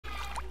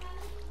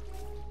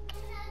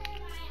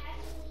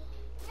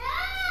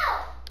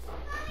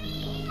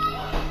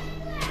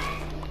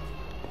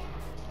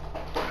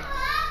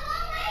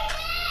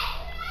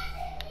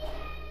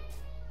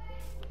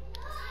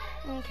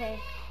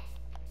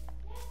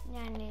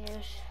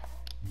jännitys.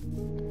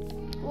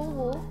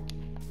 Uhu.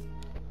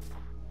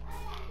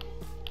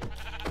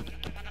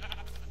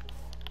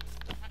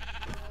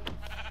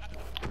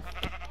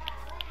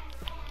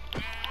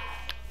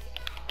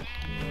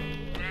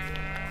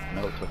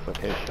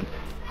 Notification.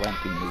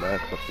 20 new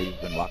recipes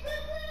unlocked.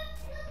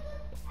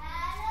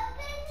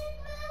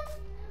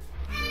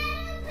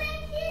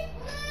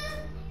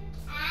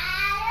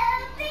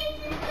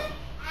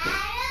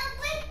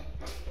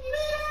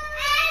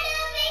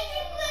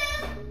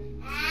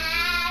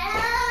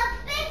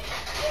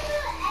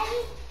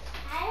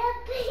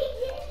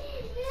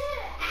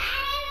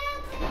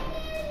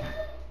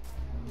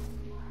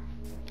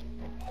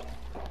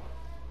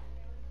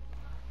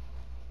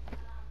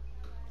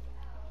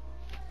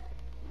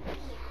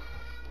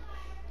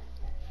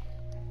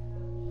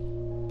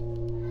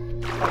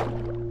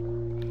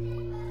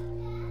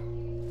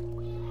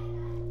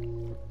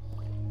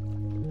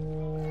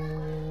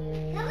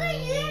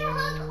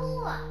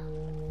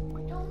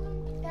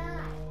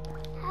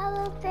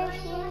 Hello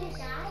fishes.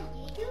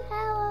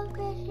 Hello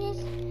fishes.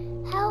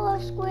 Hello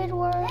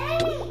Squidward.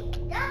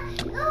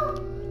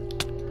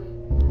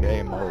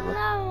 Game over.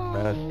 No.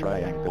 Press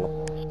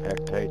triangle.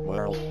 Spectate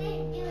world.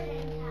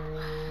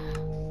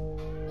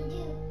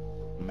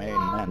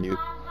 Main menu.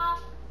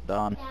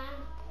 Done.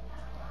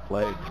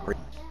 Play screen.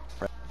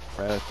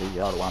 Press the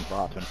L1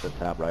 button to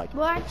tab right.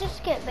 Will I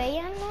just get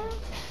banned now?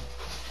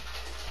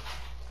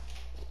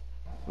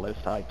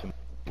 List item.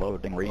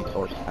 Loading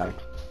resource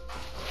packs.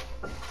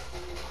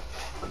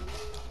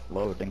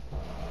 Loading.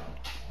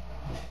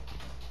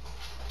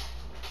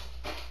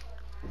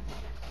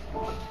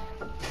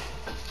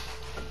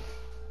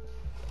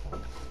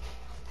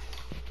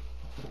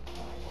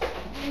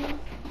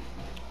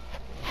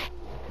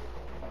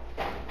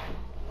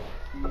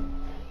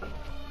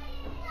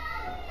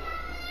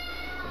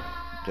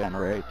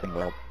 Generating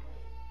world.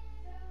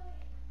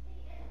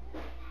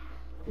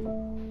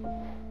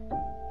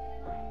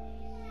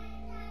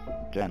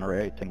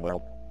 Generating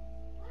world.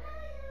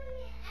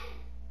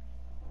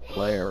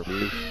 Player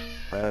view.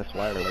 Press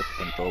wireless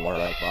controller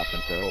right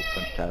button to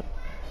open chat.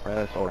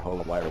 Press or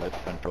hold wireless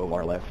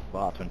controller left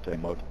button to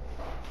emote.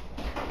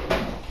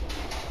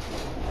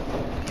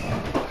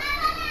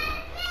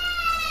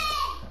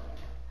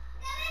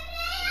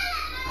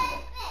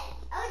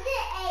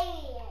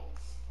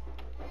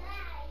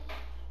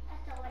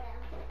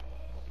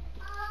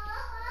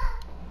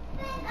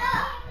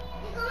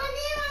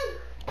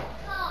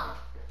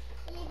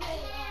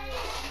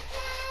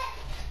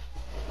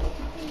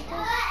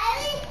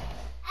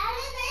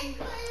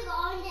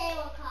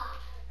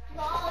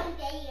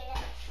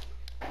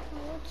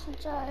 What's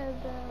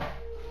inside the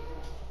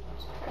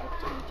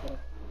spectator?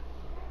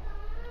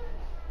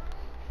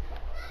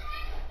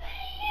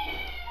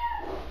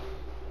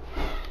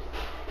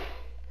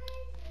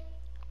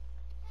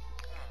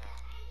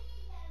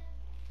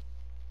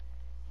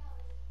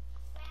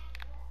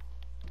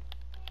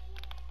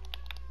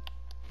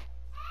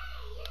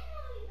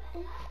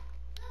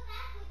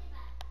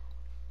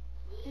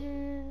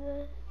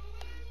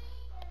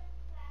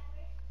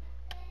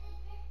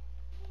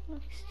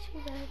 Next to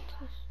that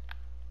is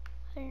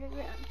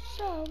underground.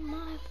 So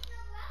my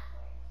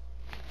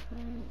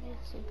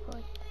it's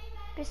important.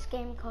 This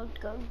game called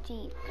Go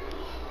Deep.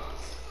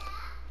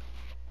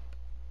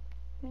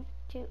 3,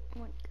 2,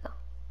 1, go.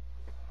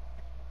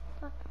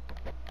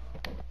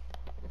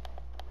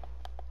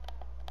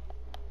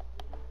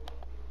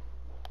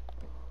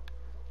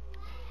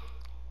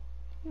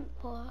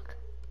 Block.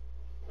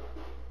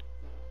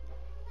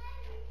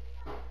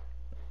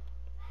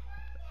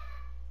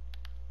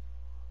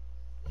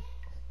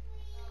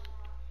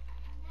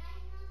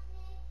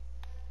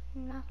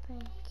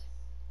 Nothing.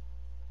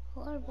 A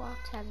lot of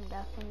blocks have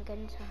nothing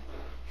inside.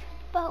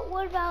 But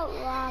what about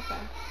lava?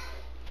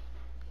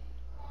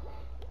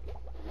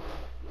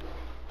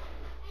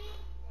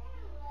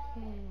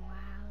 Wow,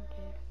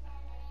 dude.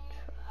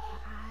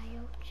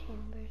 Trial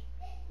chambers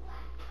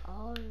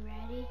all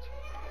ready to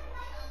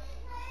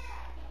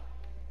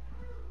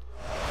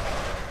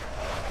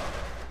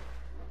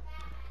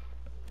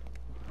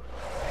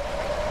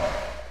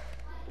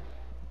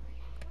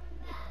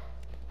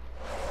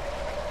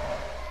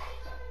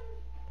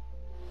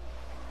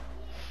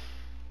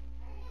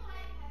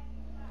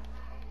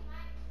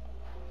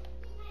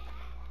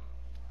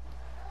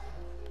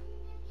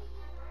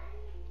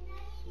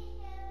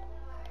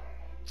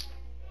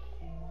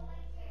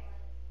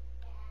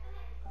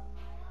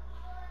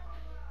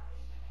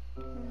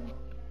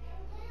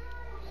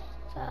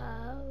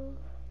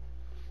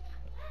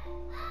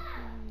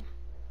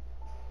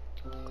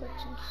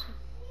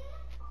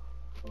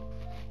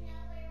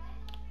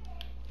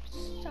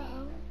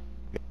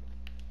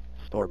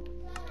Store.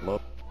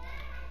 Look.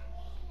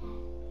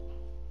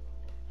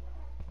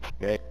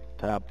 Game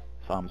tab.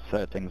 Some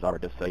settings are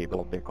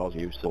disabled because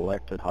you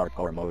selected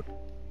hardcore mode.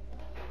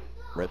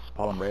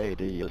 Respawn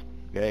radius.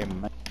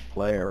 Game.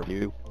 Player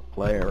view.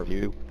 Player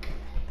view.